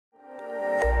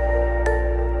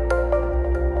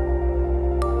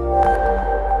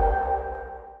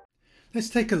Let's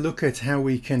take a look at how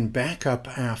we can back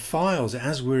up our files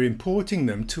as we're importing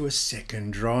them to a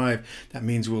second drive. That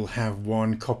means we'll have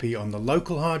one copy on the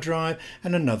local hard drive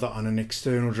and another on an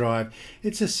external drive.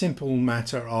 It's a simple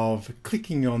matter of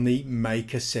clicking on the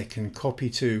Make a Second Copy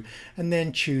To and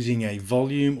then choosing a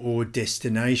volume or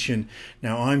destination.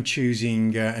 Now I'm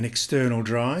choosing an external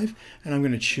drive, and I'm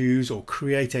going to choose or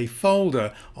create a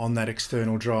folder on that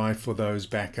external drive for those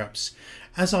backups.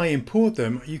 As I import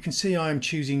them, you can see I'm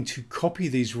choosing to copy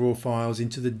these raw files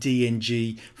into the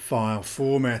DNG file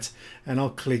format, and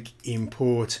I'll click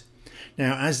Import.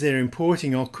 Now as they're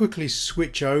importing, I'll quickly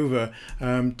switch over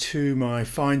to my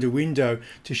Finder window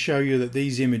to show you that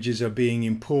these images are being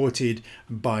imported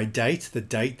by date, the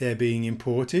date they're being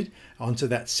imported onto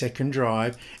that second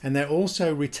drive, and they're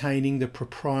also retaining the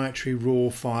proprietary raw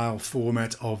file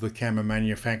format of the camera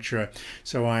manufacturer.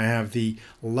 So I have the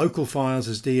local files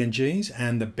as DNGs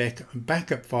and the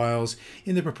backup files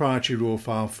in the proprietary raw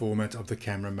file format of the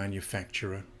camera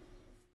manufacturer.